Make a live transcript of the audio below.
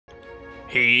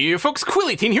Hey folks,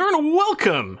 Quilly18 here, and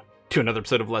welcome to another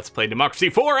episode of Let's Play Democracy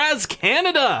 4 as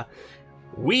Canada!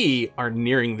 We are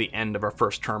nearing the end of our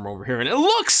first term over here, and it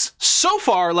looks so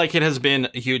far like it has been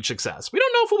a huge success. We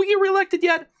don't know if we'll get re-elected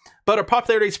yet, but our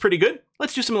popularity is pretty good.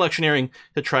 Let's do some electioneering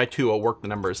to try to work the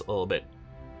numbers a little bit.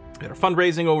 We got our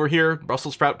fundraising over here.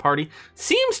 Brussels Sprout Party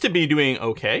seems to be doing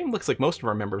okay. Looks like most of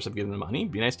our members have given them money.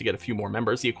 It'd be nice to get a few more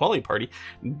members. The Equality Party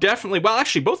definitely, well,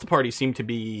 actually, both the parties seem to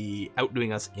be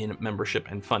outdoing us in membership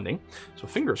and funding. So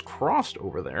fingers crossed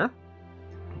over there.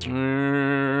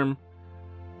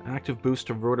 Active boost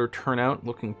to voter turnout,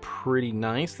 looking pretty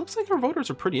nice. Looks like our voters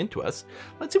are pretty into us.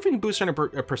 Let's see if we can boost our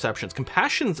perceptions.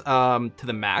 Compassion's to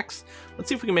the max. Let's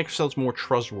see if we can make ourselves more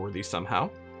trustworthy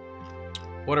somehow.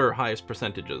 What are our highest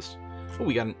percentages? Oh,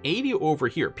 we got an 80 over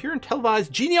here. Pure and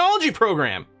televised genealogy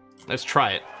program. Let's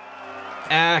try it.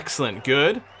 Excellent.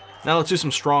 Good. Now let's do some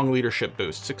strong leadership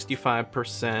boost.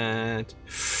 65%.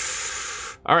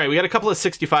 All right, we got a couple of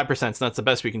 65%, so that's the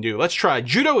best we can do. Let's try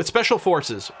judo with special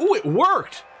forces. Ooh, it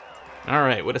worked. All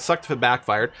right, would have sucked if it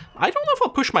backfired. I don't know if I'll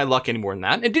push my luck any more than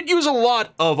that. It did use a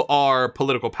lot of our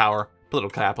political power,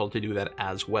 political capital to do that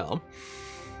as well.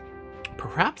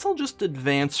 Perhaps I'll just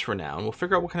advance for now, and we'll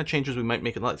figure out what kind of changes we might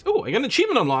make in life. Oh, I got an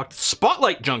achievement unlocked.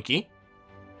 Spotlight Junkie.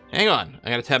 Hang on.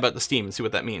 I got to tab out the Steam and see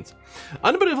what that means.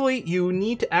 Undebatably, you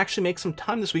need to actually make some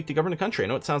time this week to govern the country. I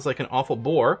know it sounds like an awful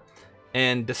bore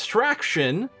and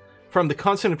distraction from the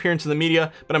constant appearance of the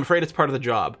media, but I'm afraid it's part of the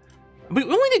job. We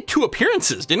only did 2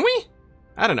 appearances, didn't we?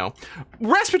 I don't know.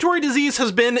 Respiratory disease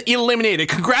has been eliminated.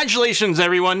 Congratulations,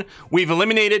 everyone. We've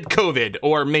eliminated COVID,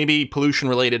 or maybe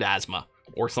pollution-related asthma,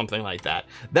 or something like that.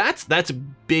 That's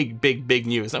big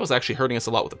news. That was actually hurting us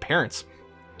a lot with the parents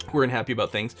who weren't happy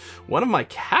about things. One of my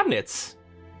cabinet's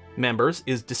members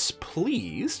is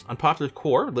displeased. Unpopular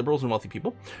core, liberals and wealthy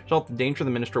people. Result in danger the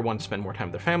minister wanting to spend more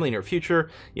time with their family in the near future.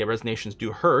 Yeah, resignations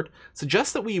do hurt.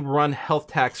 Suggests that we run health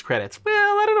tax credits. Well,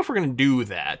 I don't know if we're going to do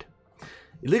that.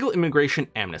 Illegal immigration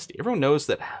amnesty. Everyone knows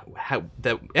that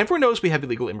everyone knows we have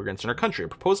illegal immigrants in our country. A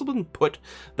proposal has been put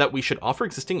that we should offer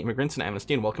existing immigrants an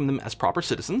amnesty and welcome them as proper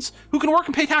citizens who can work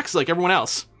and pay taxes like everyone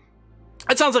else.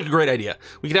 That sounds like a great idea.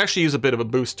 We could actually use a bit of a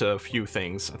boost to a few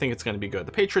things. I think it's going to be good.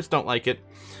 The Patriots don't like it.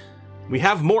 We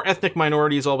have more ethnic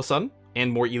minorities all of a sudden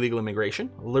and more illegal immigration.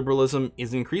 Liberalism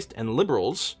is increased and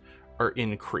liberals are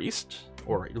increased,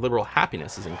 or liberal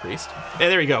happiness is increased. Hey,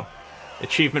 there you go.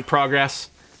 Achievement progress.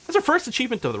 That's our first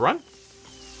achievement of the run.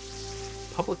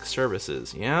 Public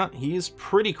services. Yeah, he's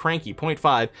pretty cranky,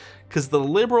 0.5, because the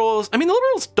liberals, I mean, the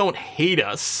liberals don't hate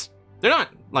us. They're not,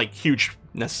 like, huge,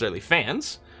 necessarily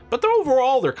fans, but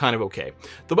overall, they're kind of okay.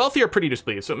 The wealthy are pretty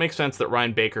displeased, so it makes sense that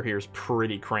Ryan Baker here is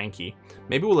pretty cranky.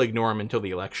 Maybe we'll ignore him until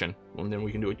the election, and then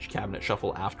we can do a cabinet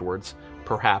shuffle afterwards,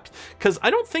 perhaps. Because I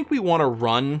don't think we want to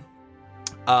run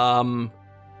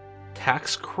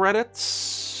tax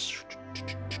credits.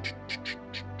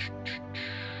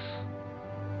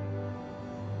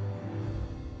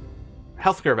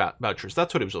 Healthcare vouchers,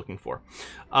 that's what I was looking for.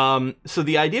 So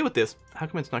the idea with this, how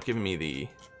come it's not giving me the,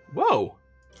 whoa,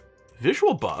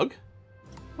 visual bug?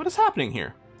 What is happening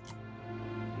here?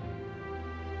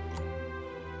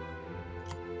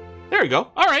 There we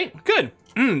go. All right, good.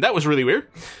 That was really weird.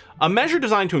 A measure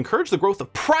designed to encourage the growth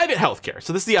of private healthcare.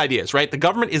 So this is the idea, right? The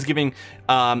government is giving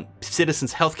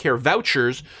citizens healthcare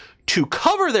vouchers to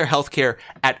cover their healthcare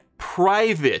at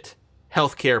private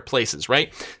healthcare places,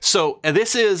 right? So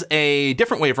this is a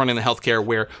different way of running the healthcare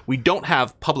where we don't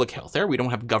have public healthcare, we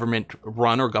don't have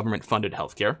government-run or government-funded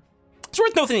healthcare. It's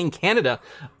worth noting in Canada,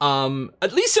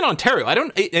 at least in Ontario,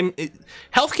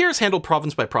 healthcare is handled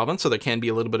province by province, so there can be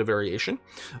a little bit of variation.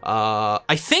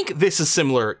 I think this is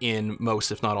similar in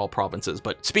most, if not all, provinces.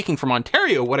 But speaking from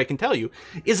Ontario, what I can tell you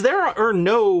is there are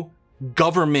no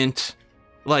government,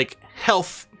 like,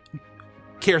 health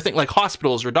care thing like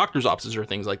hospitals or doctors' offices or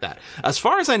things like that. As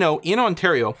far as I know, in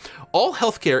Ontario, all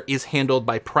healthcare is handled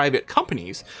by private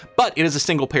companies, but it is a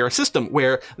single-payer system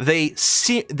where they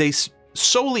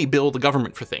solely bill the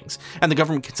government for things, and the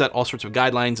government can set all sorts of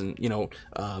guidelines and, you know,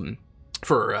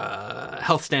 for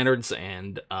health standards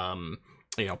and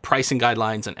you know, pricing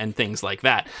guidelines and things like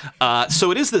that.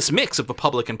 So it is this mix of a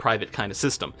public and private kind of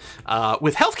system.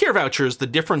 With healthcare vouchers, the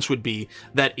difference would be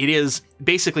that it is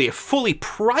basically a fully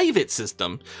private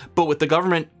system, but with the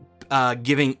government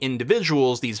giving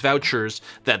individuals these vouchers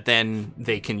that then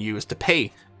they can use to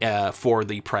pay for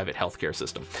the private healthcare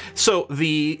system. So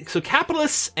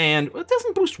capitalists, and it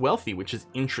doesn't boost wealthy, which is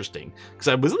interesting because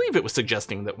I believe it was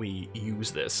suggesting that we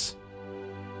use this.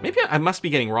 Maybe I must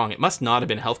be getting wrong. It must not have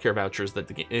been healthcare vouchers that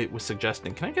it was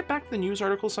suggesting. Can I get back to the news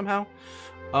article somehow?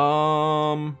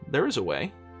 There is a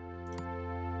way.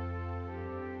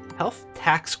 Health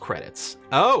tax credits.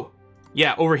 Oh,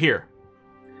 yeah, over here.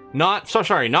 Not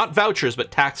vouchers,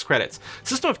 but tax credits.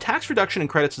 System of tax reduction and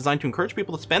credits designed to encourage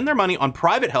people to spend their money on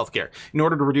private healthcare in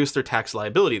order to reduce their tax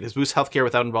liability. This boosts healthcare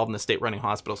without involving the state running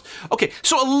hospitals. Okay,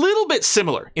 so a little bit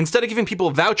similar. Instead of giving people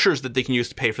vouchers that they can use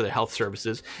to pay for their health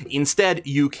services, instead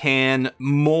you can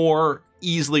more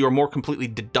easily or more completely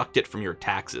deduct it from your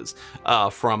taxes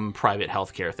from private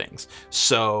healthcare things.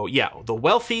 So yeah, the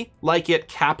wealthy like it,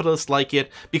 capitalists like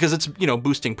it, because it's, you know,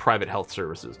 boosting private health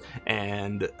services.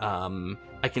 And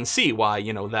I can see why,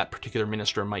 you know, that particular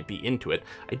minister might be into it.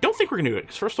 I don't think we're going to do it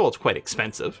because, first of all, it's quite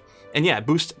expensive. And yeah, it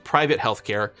boosts private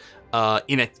healthcare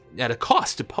at a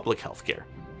cost to public healthcare.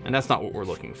 And that's not what we're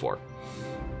looking for.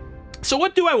 So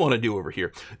what do I want to do over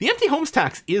here? The empty homes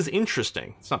tax is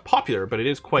interesting. It's not popular, but it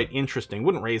is quite interesting.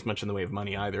 Wouldn't raise much in the way of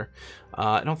money either.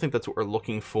 I don't think that's what we're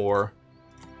looking for.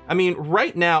 I mean,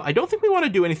 right now, I don't think we want to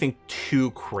do anything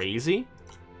too crazy,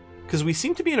 because we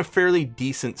seem to be in a fairly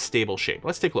decent, stable shape.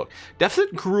 Let's take a look.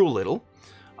 Deficit grew a little,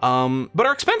 but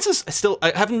our expenses still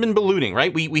haven't been ballooning,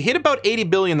 right? We hit about 80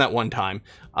 billion that one time,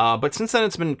 but since then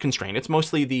it's been constrained. It's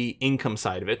mostly the income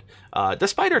side of it.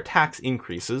 Despite our tax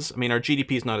increases, I mean, our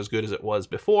GDP is not as good as it was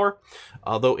before,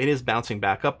 although it is bouncing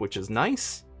back up, which is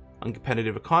nice.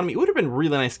 Uncompetitive economy. It would have been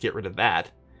really nice to get rid of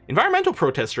that. Environmental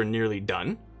protests are nearly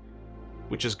done,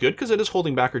 which is good because it is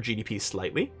holding back our GDP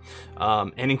slightly,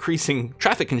 and increasing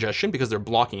traffic congestion because they're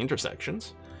blocking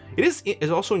intersections. It is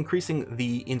also increasing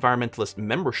the environmentalist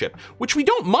membership, which we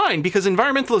don't mind because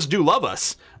environmentalists do love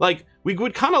us. Like, we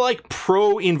would kind of like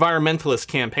pro-environmentalist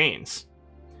campaigns.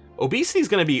 Obesity is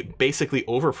going to be basically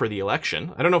over for the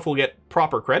election. I don't know if we'll get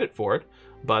proper credit for it,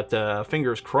 but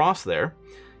fingers crossed there.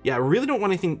 Yeah, I really don't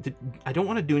want anything. I don't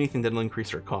want to do anything that'll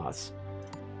increase our costs.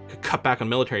 Could cut back on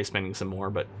military spending some more,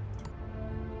 but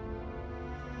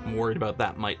I'm worried about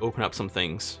that might open up some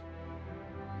things.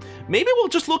 Maybe we'll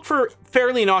just look for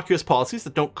fairly innocuous policies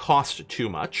that don't cost too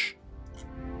much.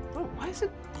 Oh, why is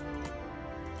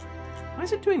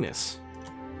it doing this?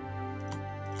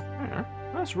 I don't know.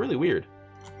 That's really weird.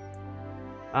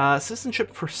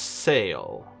 Citizenship for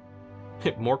sale.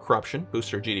 More corruption,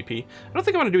 boost our GDP. I don't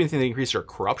think I want to do anything that increases our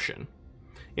corruption.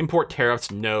 Import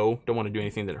tariffs, no. Don't want to do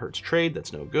anything that hurts trade.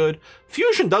 That's no good.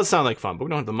 Fusion does sound like fun, but we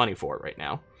don't have the money for it right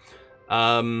now.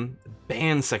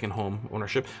 Ban second home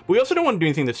ownership. But we also don't want to do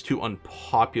anything that's too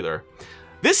unpopular.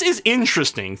 This is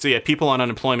interesting. So yeah, people on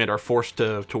unemployment are forced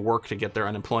to work to get their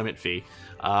unemployment fee.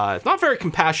 It's not very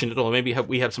compassionate, although maybe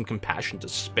we have some compassion to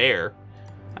spare.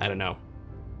 I don't know.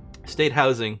 State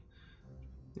housing.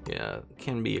 Yeah,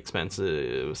 can be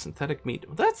expensive. Synthetic meat.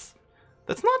 That's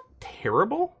not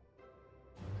terrible,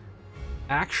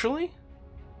 actually.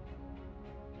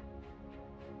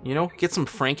 You know, get some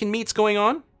Franken-meats going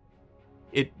on.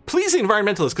 It pleases the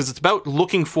environmentalists because it's about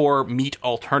looking for meat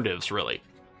alternatives, really.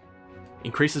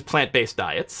 Increases plant-based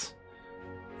diets.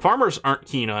 Farmers aren't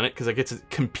keen on it because I guess it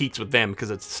competes with them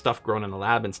because it's stuff grown in the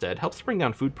lab instead. Helps to bring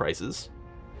down food prices.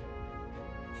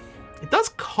 It does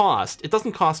cost. It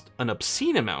doesn't cost an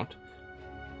obscene amount.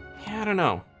 Yeah, I don't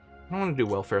know. I don't want to do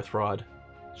welfare fraud.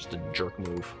 Just a jerk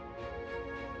move.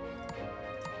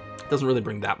 It doesn't really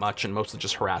bring that much and mostly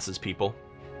just harasses people.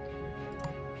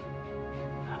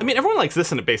 I mean, everyone likes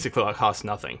this and it basically costs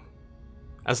nothing.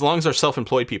 As long as our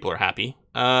self-employed people are happy.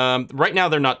 Right now,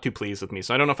 they're not too pleased with me,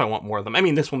 so I don't know if I want more of them. I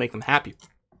mean, this will make them happy.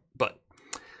 But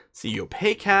CEO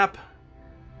pay cap,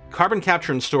 carbon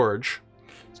capture and storage.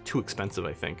 It's too expensive,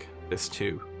 I think. This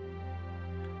too.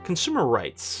 Consumer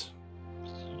rights.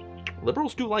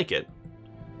 Liberals do like it.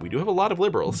 We do have a lot of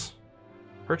liberals.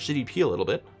 Hurts GDP a little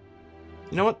bit.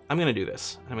 You know what? I'm going to do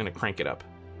this. I'm going to crank it up.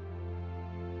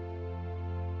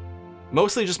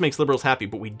 Mostly just makes liberals happy,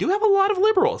 but we do have a lot of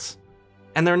liberals.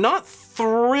 And they're not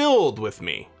thrilled with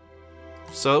me.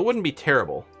 So it wouldn't be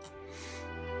terrible.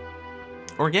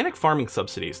 Organic farming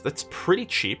subsidies. That's pretty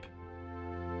cheap.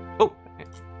 Oh,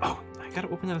 I gotta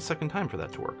open that a second time for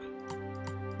that to work.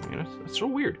 I mean, that's so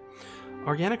weird.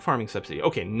 Organic farming subsidy.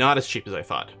 Okay, not as cheap as I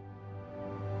thought.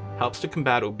 Helps to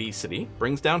combat obesity.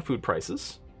 Brings down food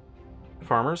prices.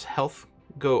 Farmers' health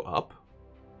go up.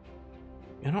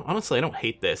 You know, honestly, I don't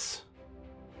hate this.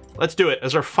 Let's do it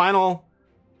as our final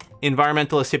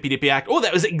environmentalist hippy-dippy act. Oh,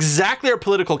 that was exactly our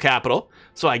political capital.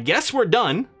 So I guess we're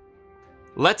done.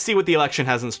 Let's see what the election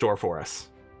has in store for us.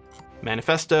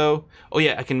 Manifesto. Oh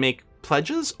yeah, I can make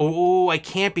pledges? Oh, I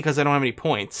can't because I don't have any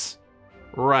points.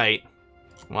 Right.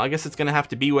 Well, I guess it's going to have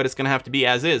to be what it's going to have to be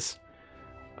as is.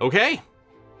 Okay.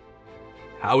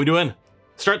 How are we doing?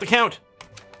 Start the count.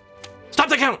 Stop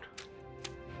the count.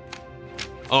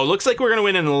 Oh, looks like we're going to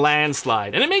win in a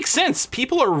landslide. And it makes sense.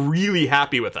 People are really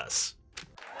happy with us.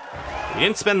 We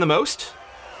didn't spend the most.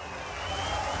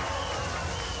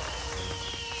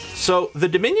 So the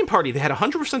Dominion Party, they had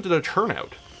 100% of their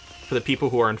turnout for the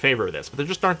people who are in favor of this, but there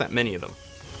just aren't that many of them.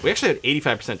 We actually had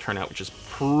 85% turnout, which is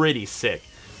pretty sick.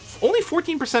 Only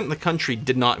 14% of the country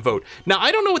did not vote. Now,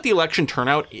 I don't know what the election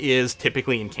turnout is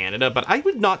typically in Canada, but I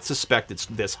would not suspect it's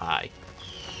this high.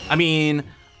 I mean,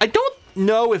 I don't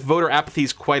know if voter apathy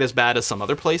is quite as bad as some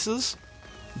other places,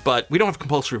 but we don't have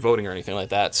compulsory voting or anything like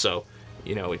that, so,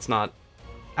 you know, it's not...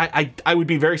 I would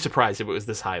be very surprised if it was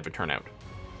this high of a turnout.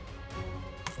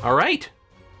 All right.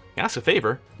 Ask a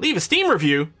favor. Leave a Steam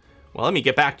review. Well, let me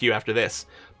get back to you after this.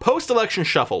 Post-election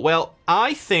shuffle. Well,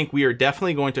 I think we are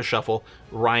definitely going to shuffle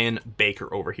Ryan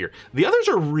Baker over here. The others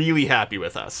are really happy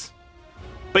with us.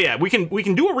 But yeah, we can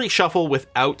do a reshuffle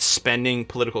without spending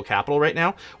political capital right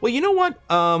now. Well, you know what?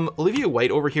 Olivia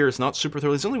White over here is not super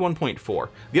thrilled. He's only 1.4.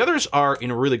 The others are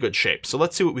in really good shape. So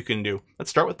let's see what we can do. Let's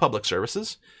start with public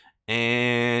services.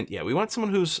 And yeah, we want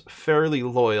someone who's fairly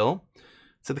loyal.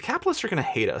 So the capitalists are going to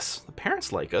hate us. The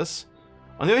parents like us.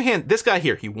 On the other hand, this guy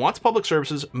here, he wants public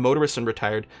services, motorists, and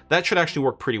retired. That should actually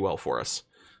work pretty well for us.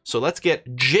 So let's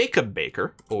get Jacob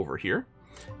Baker over here.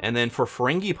 And then for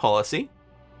Ferengi policy...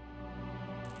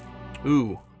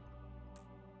 Ooh.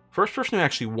 First person who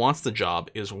actually wants the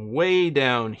job is way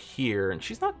down here, and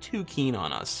she's not too keen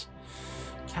on us.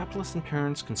 Capitalists and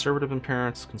parents, conservative and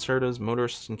parents, conservatives,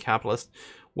 motorists, and capitalists.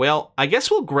 Well, I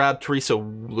guess we'll grab Teresa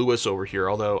Lewis over here,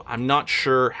 although I'm not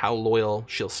sure how loyal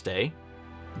she'll stay.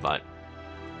 But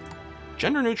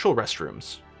gender-neutral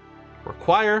restrooms.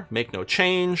 Require, make no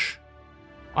change.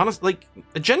 Honestly, like,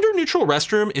 a gender-neutral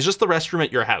restroom is just the restroom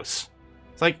at your house.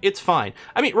 It's like, it's fine.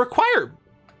 I mean, require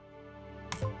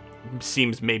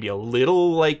seems maybe a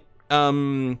little like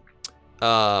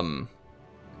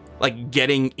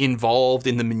getting involved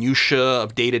in the minutia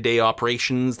of day-to-day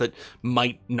operations that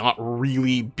might not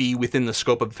really be within the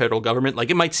scope of the federal government. Like,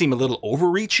 it might seem a little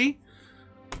overreachy.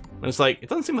 And it's like, it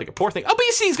doesn't seem like a poor thing.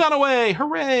 Obesity's gone away!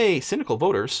 Hooray! Cynical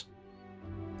voters.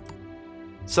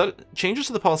 So, changes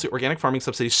to the policy of organic farming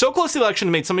subsidies so close to the election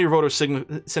made some of your voters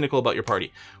cynical about your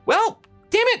party. Well,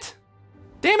 damn it!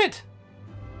 Damn it!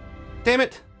 Damn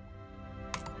it!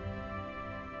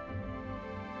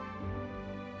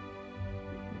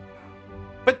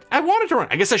 But I wanted to run.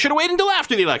 I guess I should have waited until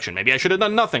after the election. Maybe I should have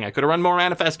done nothing. I could have run more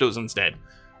manifestos instead.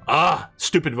 Ah,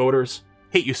 stupid voters.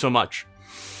 Hate you so much.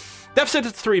 Deficit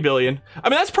is $3 billion. I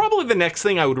mean, that's probably the next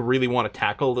thing I would really want to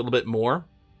tackle a little bit more.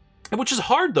 Which is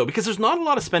hard, though, because there's not a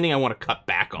lot of spending I want to cut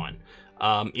back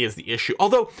on, is the issue.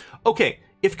 Although, okay,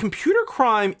 if computer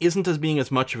crime isn't as being as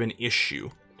much of an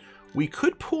issue, we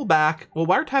could pull back... Well,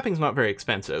 wiretapping's not very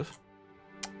expensive.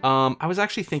 I was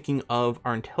actually thinking of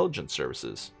our intelligence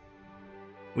services.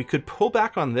 We could pull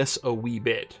back on this a wee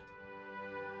bit,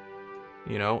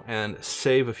 you know, and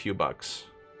save a few bucks.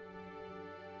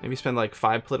 Maybe spend like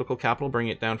 5 political capital, bring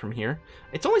it down from here.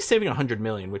 It's only saving 100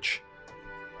 million, which,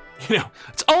 you know,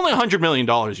 it's only $100 million,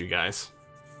 you guys.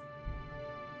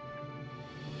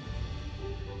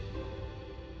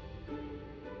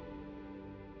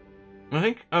 I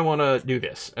think I want to do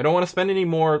this. I don't want to spend any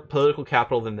more political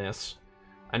capital than this.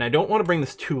 And I don't want to bring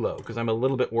this too low, because I'm a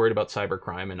little bit worried about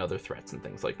cybercrime and other threats and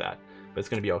things like that. But it's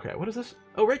going to be okay. What is this?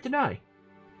 Oh, right to die.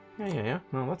 Yeah.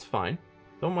 No, that's fine.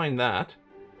 Don't mind that.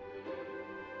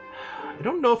 I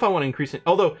don't know if I want to increase it.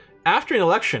 Although, after an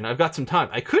election, I've got some time.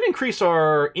 I could increase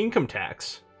our income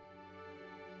tax.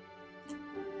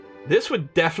 This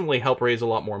would definitely help raise a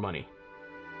lot more money.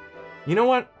 You know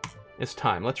what? It's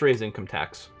time. Let's raise income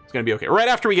tax. It's going to be okay. Right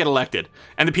after we get elected.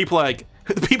 And the people like...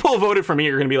 The people who voted for me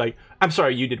are going to be like, I'm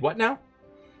sorry, you did what now?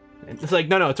 And it's like,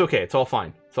 no, it's okay. It's all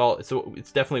fine.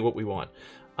 It's definitely what we want.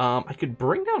 I could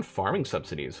bring down farming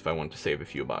subsidies if I wanted to save a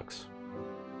few bucks.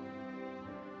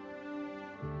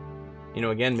 You know,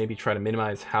 again, maybe try to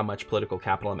minimize how much political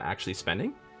capital I'm actually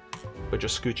spending. But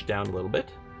just scooch it down a little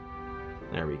bit.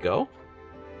 There we go.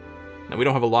 Now, we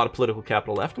don't have a lot of political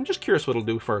capital left. I'm just curious what it'll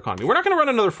do for our economy. We're not going to run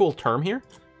another full term here.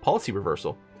 Policy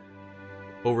reversal.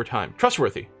 Over time.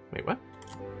 Trustworthy. Wait, what?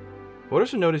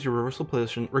 Voters who notice your reversal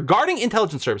position regarding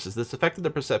intelligence services. This affected the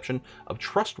perception of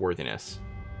trustworthiness.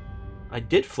 I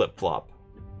did flip-flop.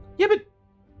 Yeah, but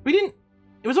we didn't...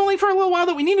 It was only for a little while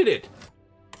that we needed it.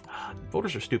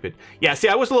 Voters are stupid. Yeah, see,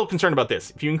 I was a little concerned about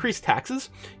this. If you increase taxes,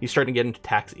 you start to get into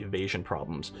tax evasion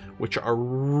problems, which are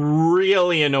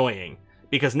really annoying.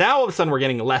 Because now, all of a sudden, we're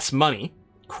getting less money.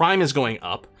 Crime is going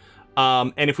up.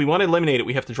 And if we want to eliminate it,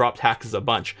 we have to drop taxes a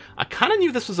bunch. I kind of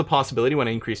knew this was a possibility when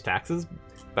I increased taxes,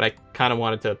 but I kind of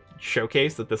wanted to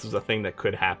showcase that this was a thing that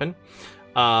could happen.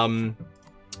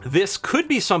 This could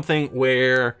be something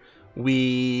where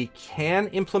we can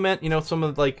implement, you know, some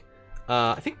of, like,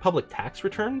 I think public tax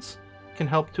returns can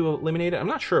help to eliminate it. I'm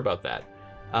not sure about that.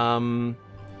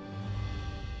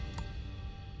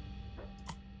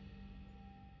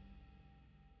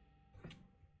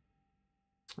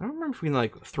 I don't remember if we can,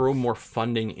 like, throw more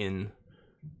funding in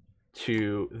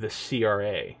to the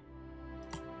CRA.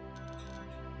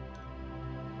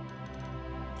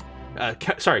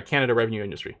 Sorry, Canada Revenue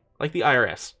Industry, like the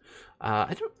IRS.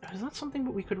 Is that something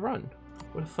that we could run?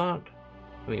 Would have thought.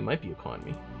 I mean, it might be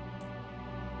economy.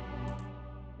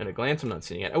 At a glance, I'm not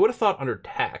seeing it. I would have thought under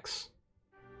tax.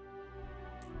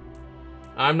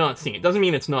 I'm not seeing it. Doesn't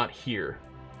mean it's not here.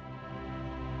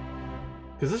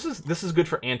 Because this is good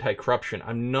for anti-corruption.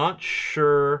 I'm not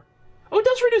sure. Oh, it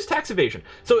does reduce tax evasion.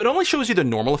 So it only shows you the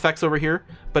normal effects over here,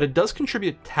 but it does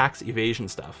contribute tax evasion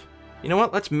stuff. You know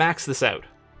what? Let's max this out.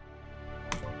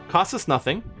 Costs us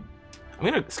nothing. I'm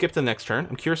going to skip to the next turn.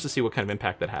 I'm curious to see what kind of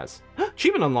impact that has.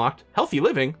 Achievement unlocked. Healthy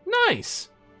living. Nice.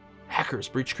 Hackers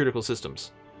breach critical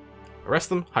systems. Arrest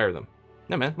them. Hire them.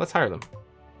 No, man. Let's hire them.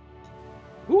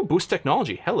 Ooh, boost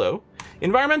technology. Hello.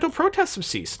 Environmental protests have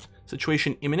ceased.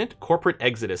 Situation imminent. Corporate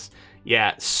exodus.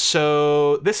 Yeah,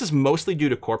 so this is mostly due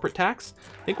to corporate tax.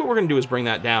 I think what we're going to do is bring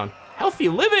that down. Healthy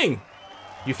living.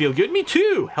 You feel good? Me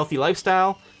too. Healthy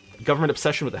lifestyle. Government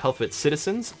obsession with the health of its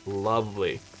citizens.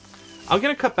 Lovely. I'm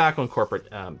going to cut back on corporate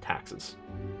taxes,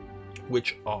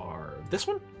 which are this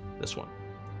one,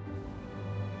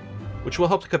 which will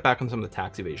help to cut back on some of the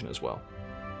tax evasion as well.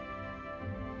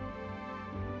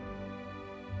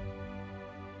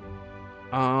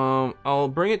 I'll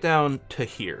bring it down to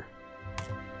here.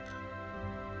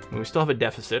 We still have a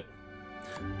deficit,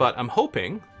 but I'm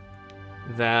hoping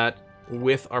that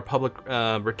with our public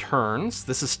returns,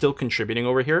 this is still contributing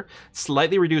over here.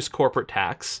 Slightly reduced corporate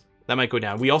tax. That might go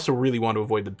down. We also really want to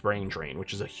avoid the brain drain,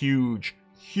 which is a huge,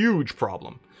 huge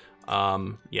problem.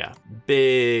 Yeah,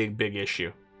 big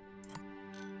issue.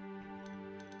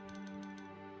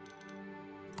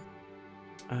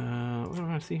 What do I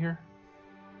want to see here?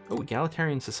 Oh,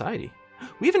 egalitarian society.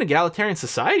 We have an egalitarian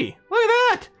society. Look at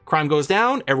that! Crime goes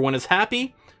down. Everyone is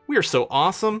happy. We are so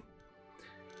awesome.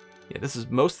 Yeah, this is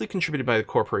mostly contributed by the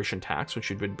corporation tax, which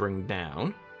you would bring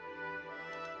down.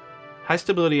 High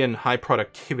stability and high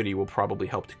productivity will probably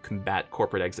help to combat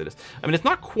corporate exodus. I mean, it's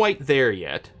not quite there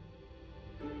yet.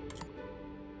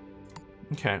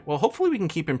 Okay, well, hopefully we can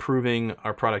keep improving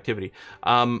our productivity.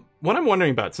 What I'm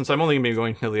wondering about, since I'm only going to be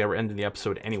going until the end of the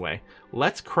episode anyway,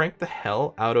 let's crank the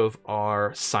hell out of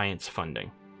our science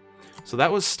funding. So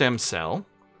that was stem cell.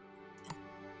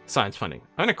 Science funding.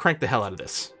 I'm going to crank the hell out of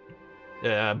this.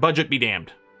 Budget be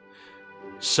damned.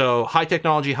 So high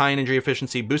technology, high energy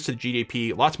efficiency, boosted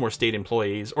GDP, lots more state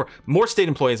employees, or more state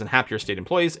employees and happier state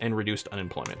employees, and reduced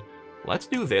unemployment. Let's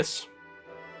do this.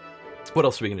 What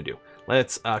else are we going to do?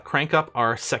 Let's crank up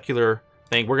our secular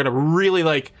thing. We're going to really,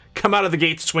 like, come out of the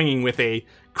gate swinging with a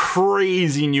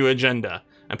crazy new agenda.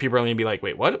 And people are going to be like,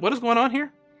 wait, what is going on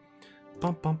here?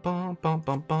 Bum, bum, bum, bum,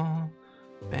 bum, bum.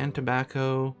 Ban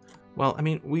tobacco. Well, I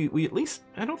mean, we at least,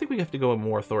 I don't think we have to go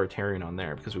more authoritarian on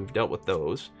there because we've dealt with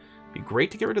those. Be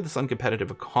great to get rid of this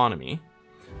uncompetitive economy.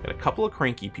 Got a couple of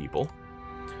cranky people.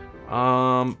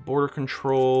 Border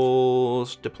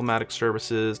controls, diplomatic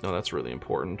services. No, that's really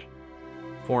important.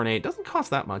 Foreign aid doesn't cost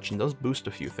that much and does boost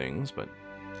a few things, but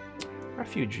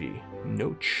refugee,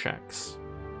 no checks.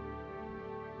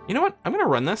 You know what? I'm going to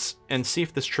run this and see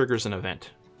if this triggers an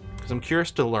event. Because I'm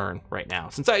curious to learn right now.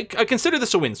 Since I consider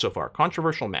this a win so far.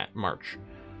 Controversial march.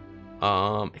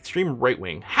 Extreme right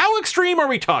wing. How extreme are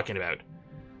we talking about?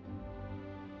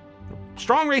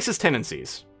 Strong racist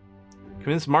tendencies.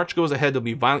 Convinced march goes ahead, there'll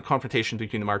be violent confrontation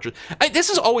between the marchers.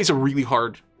 This is always a really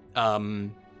hard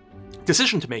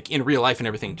decision to make in real life and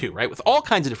everything too, right? With all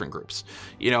kinds of different groups.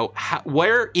 You know,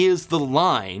 where is the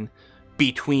line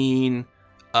between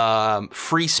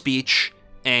free speech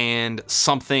and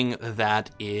something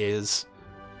that is,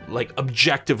 like,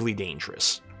 objectively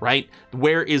dangerous, right?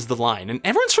 Where is the line? And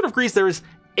everyone sort of agrees there is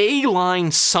a line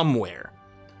somewhere,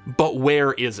 but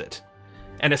where is it?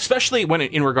 And especially when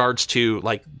in regards to,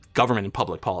 like, government and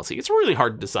public policy, it's really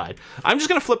hard to decide. I'm just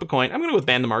going to flip a coin. I'm going to go with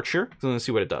ban the march here, because I'm going to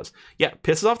see what it does. Yeah,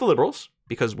 pisses off the liberals,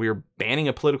 because we're banning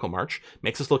a political march.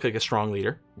 Makes us look like a strong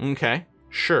leader. Okay,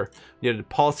 sure. We did a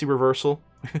policy reversal.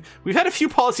 We've had a few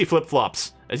policy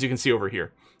flip-flops, as you can see over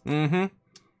here. And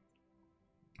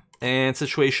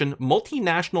situation,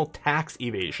 multinational tax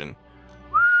evasion.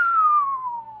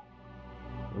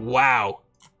 Wow.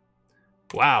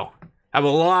 Wow. I have a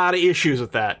lot of issues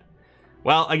with that.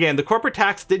 Well, again, the corporate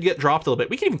tax did get dropped a little bit.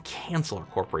 We can even cancel our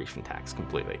corporation tax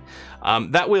completely.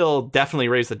 That will definitely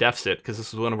raise the deficit, because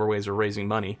this is one of our ways of raising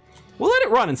money. We'll let it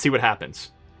run and see what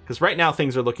happens. Because right now,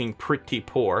 things are looking pretty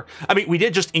poor. I mean, we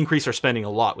did just increase our spending a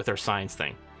lot with our science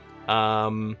thing.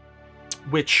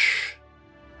 Which...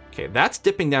 Okay, that's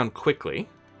dipping down quickly.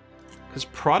 Because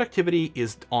productivity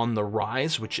is on the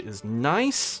rise, which is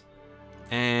nice.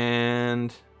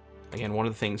 And again, one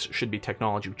of the things should be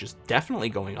technology, which is definitely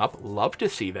going up. Love to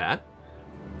see that.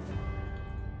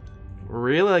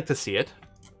 Really like to see it.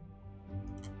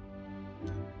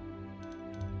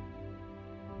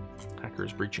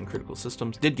 Hackers breaching critical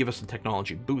systems. Did give us a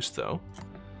technology boost, though.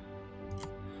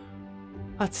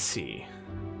 Let's see.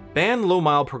 Ban low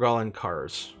mile per gallon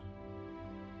cars.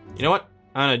 You know what?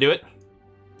 I'm gonna do it.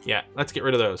 Yeah, let's get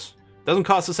rid of those. Doesn't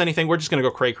cost us anything. We're just gonna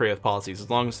go cray-cray with policies as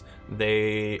long as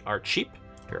they are cheap.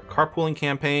 Here, carpooling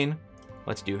campaign.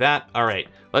 Let's do that. All right,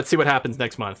 let's see what happens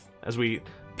next month as we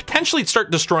potentially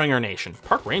start destroying our nation.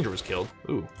 Park ranger was killed.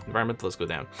 Ooh, environmentalists go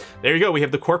down. There you go. We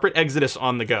have the corporate exodus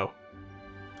on the go.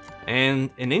 And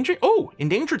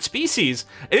endangered species.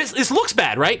 This looks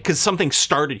bad, right? Because something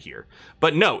started here.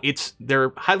 But no,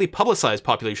 they're highly publicized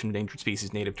population of endangered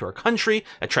species native to our country,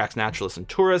 attracts naturalists and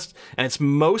tourists, and it's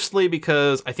mostly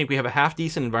because I think we have a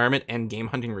half-decent environment and game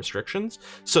hunting restrictions,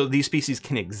 so these species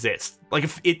can exist. Like,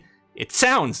 if it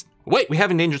sounds, wait, we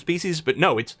have endangered species, but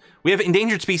no, we have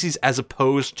endangered species as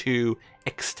opposed to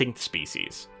extinct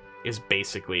species, is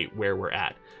basically where we're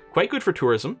at. Quite good for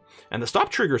tourism, and the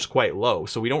stop trigger is quite low,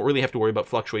 so we don't really have to worry about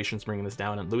fluctuations bringing this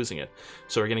down and losing it.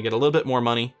 So we're going to get a little bit more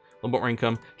money, a little bit more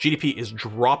income. GDP is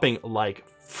dropping like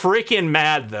freaking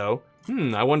mad, though.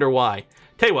 I wonder why.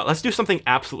 Tell you what, let's do something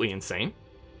absolutely insane.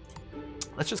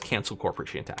 Let's just cancel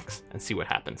corporation tax and see what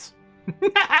happens.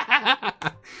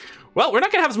 Well, we're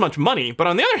not going to have as much money, but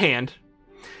on the other hand,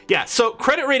 yeah, so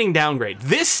credit rating downgrade.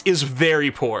 This is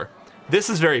very poor. This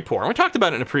is very poor. We talked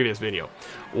about it in a previous video.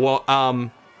 Well,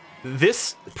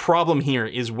 this problem here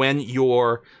is when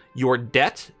your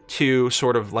debt to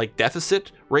sort of like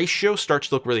deficit ratio starts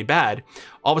to look really bad.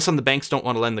 All of a sudden, the banks don't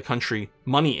want to lend the country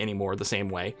money anymore the same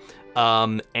way.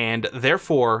 And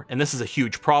therefore, and this is a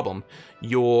huge problem,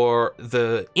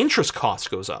 the interest cost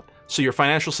goes up. So your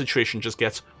financial situation just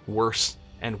gets worse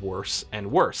and worse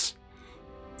and worse.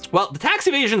 Well, the tax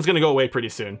evasion is going to go away pretty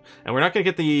soon, and we're not going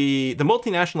to get the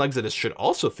multinational exodus should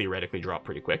also theoretically drop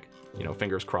pretty quick. You know,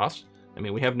 fingers crossed. I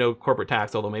mean, we have no corporate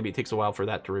tax, although maybe it takes a while for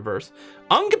that to reverse.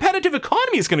 Uncompetitive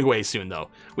economy is going to go away soon, though.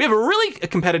 We have a really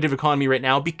competitive economy right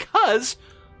now because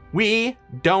we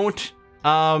don't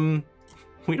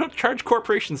charge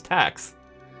corporations tax.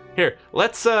 Here,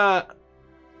 let's wait.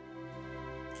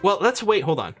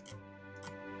 Hold on.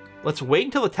 Let's wait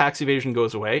until the tax evasion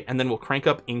goes away, and then we'll crank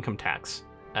up income tax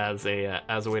as a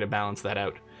way to balance that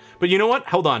out. But you know what?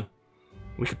 Hold on.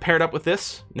 We could pair it up with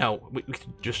this. No, we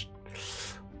could just.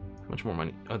 How much more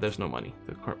money? Oh, there's no money.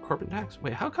 The corporate tax?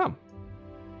 Wait, how come?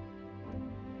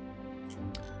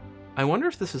 I wonder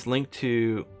if this is linked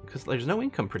to... Because there's no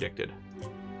income predicted.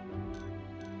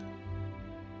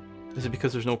 Is it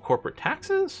because there's no corporate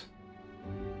taxes?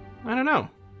 I don't know.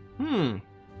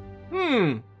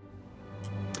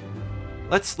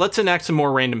 Let's enact some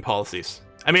more random policies.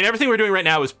 I mean, everything we're doing right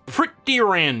now is pretty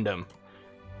random.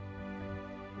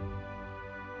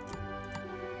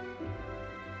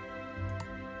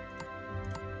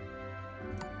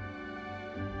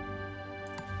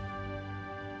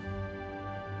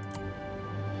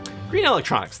 Green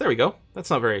electronics. There we go. That's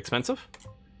not very expensive.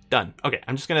 Done. Okay,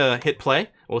 I'm just going to hit play.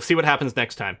 We'll see what happens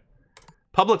next time.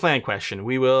 Public land question.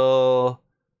 We will...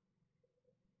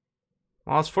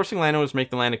 Well, it's forcing landowners to make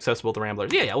the land accessible to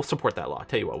ramblers. Yeah, we'll support that law.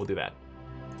 Tell you what, we'll do that.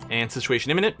 And situation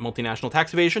imminent. Multinational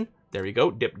tax evasion. There we go.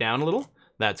 Dip down a little.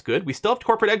 That's good. We still have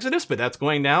corporate exodus, but that's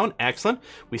going down. Excellent.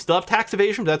 We still have tax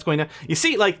evasion, but that's going down. You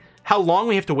see, like, how long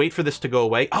we have to wait for this to go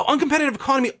away? Oh, uncompetitive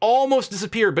economy almost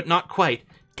disappeared, but not quite.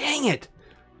 Dang it.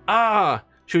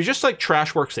 Should we just, like,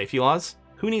 trash work safety laws?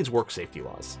 Who needs work safety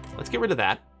laws? Let's get rid of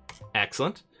that.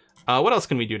 Excellent. What else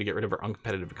can we do to get rid of our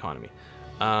uncompetitive economy?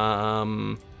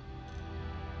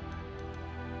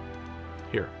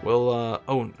 Here, we'll,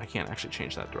 oh, I can't actually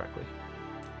change that directly.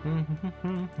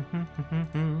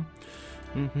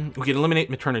 We can eliminate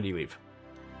maternity leave.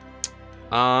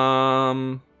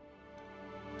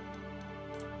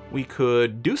 We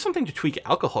could do something to tweak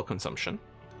alcohol consumption.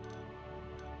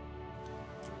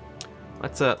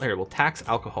 Let's, here, we'll tax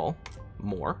alcohol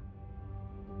more.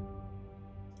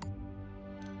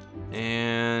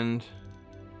 And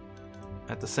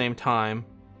at the same time,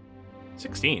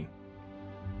 16.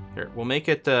 Here, we'll make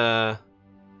it, I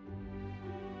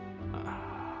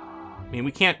mean,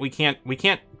 we can't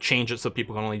change it so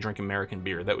people can only drink American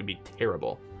beer. That would be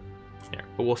terrible. Here,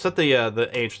 but we'll set the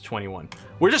age to 21.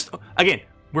 We're just, again,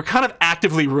 we're kind of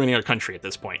actively ruining our country at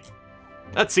this point.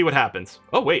 Let's see what happens.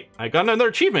 Oh, wait, I got another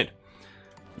achievement.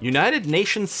 United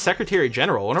Nations Secretary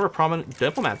General. One of our prominent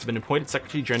diplomats has been appointed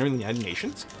Secretary General of the United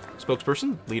Nations.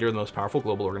 Spokesperson, leader of the most powerful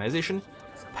global organization.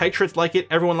 Patriots like it.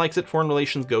 Everyone likes it. Foreign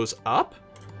relations goes up.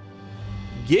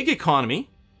 Gig economy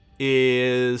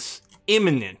is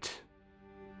imminent.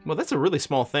 Well, that's a really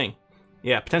small thing.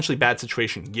 Yeah, potentially bad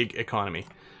situation, gig economy.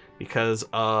 Because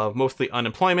of mostly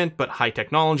unemployment, but high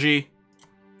technology.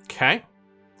 Okay.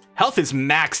 Health is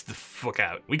maxed the fuck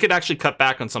out. We could actually cut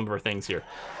back on some of our things here.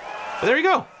 But there you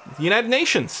go. The United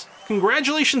Nations.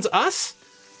 Congratulations, us.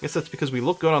 I guess that's because we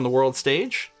look good on the world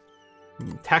stage.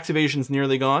 Tax evasion's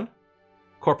nearly gone.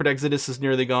 Corporate exodus is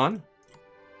nearly gone.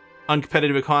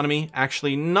 Uncompetitive economy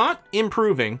actually not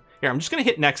improving. Here, I'm just going to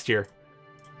hit next here.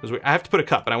 Because I have to put a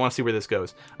cut, but I want to see where this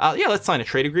goes. Yeah, let's sign a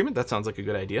trade agreement. That sounds like a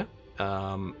good idea.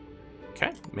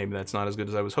 Okay, maybe that's not as good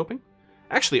as I was hoping.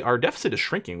 Actually, our deficit is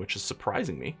shrinking, which is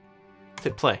surprising me. Let's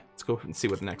hit play. Let's go and see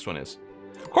what the next one is.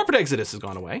 Corporate exodus has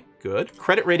gone away. Good.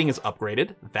 Credit rating is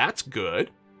upgraded. That's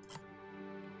good.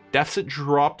 Deficit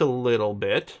dropped a little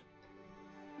bit.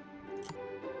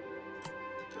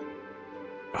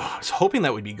 Oh, I was hoping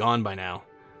that would be gone by now.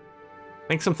 I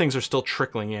think some things are still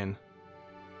trickling in.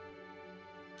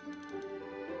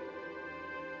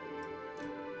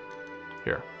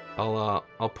 Here, I'll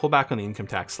pull back on the income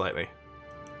tax slightly,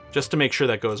 just to make sure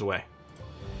that goes away.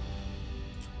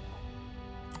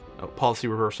 Oh, policy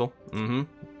reversal.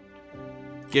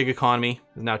 Gig economy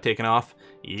is now taken off.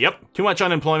 Yep, too much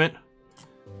unemployment.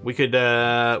 We could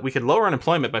lower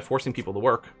unemployment by forcing people to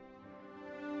work.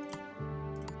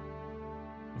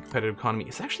 Competitive economy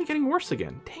is actually getting worse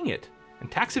again. Dang it. And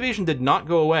tax evasion did not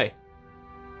go away.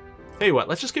 Tell you what,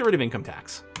 let's just get rid of income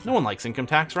tax. No one likes income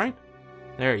tax, right?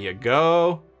 There you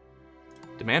go.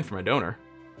 Demand from a donor.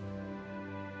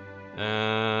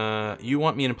 You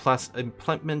want me to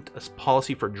implement a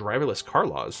policy for driverless car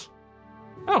laws?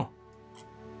 Oh.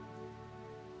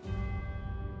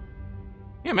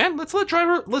 Yeah, man, let's let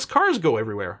driverless cars go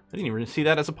everywhere. I didn't even see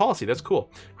that as a policy. That's cool.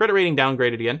 Credit rating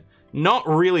downgraded again. Not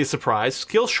really surprised.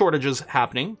 Skill shortages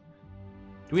happening.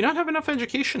 Do we not have enough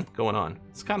education going on?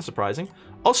 It's kind of surprising.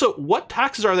 Also, what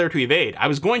taxes are there to evade? I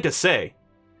was gonna say.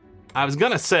 There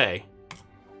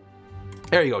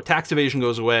you go. Tax evasion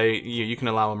goes away. You can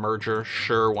allow a merger.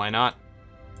 Sure, why not?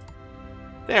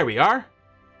 There we are.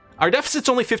 Our deficit's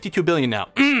only 52 billion now.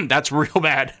 That's real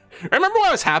bad. Remember when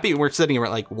I was happy and we're sitting at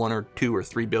like 1 or 2 or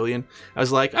 3 billion? I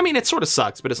was like, I mean, it sort of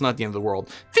sucks, but it's not the end of the world.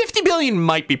 50 billion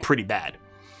might be pretty bad.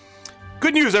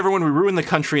 Good news, everyone, we ruined the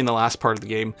country in the last part of the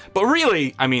game. But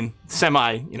really, I mean, just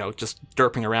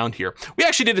derping around here. We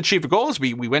actually did achieve the goals.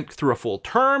 We went through a full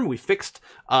term. We fixed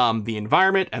the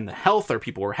environment and the health. Our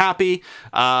people were happy.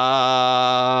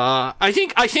 I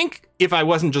think if I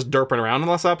wasn't just derping around in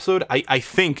the last episode, I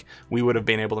think we would have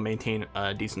been able to maintain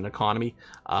a decent economy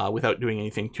without doing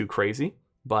anything too crazy.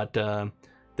 But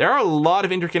there are a lot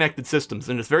of interconnected systems,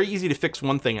 and it's very easy to fix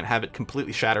one thing and have it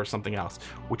completely shatter something else,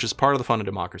 which is part of the fun of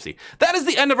democracy. That is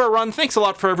the end of our run. Thanks a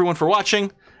lot for everyone for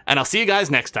watching, and I'll see you guys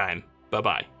next time.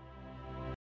 Bye-bye.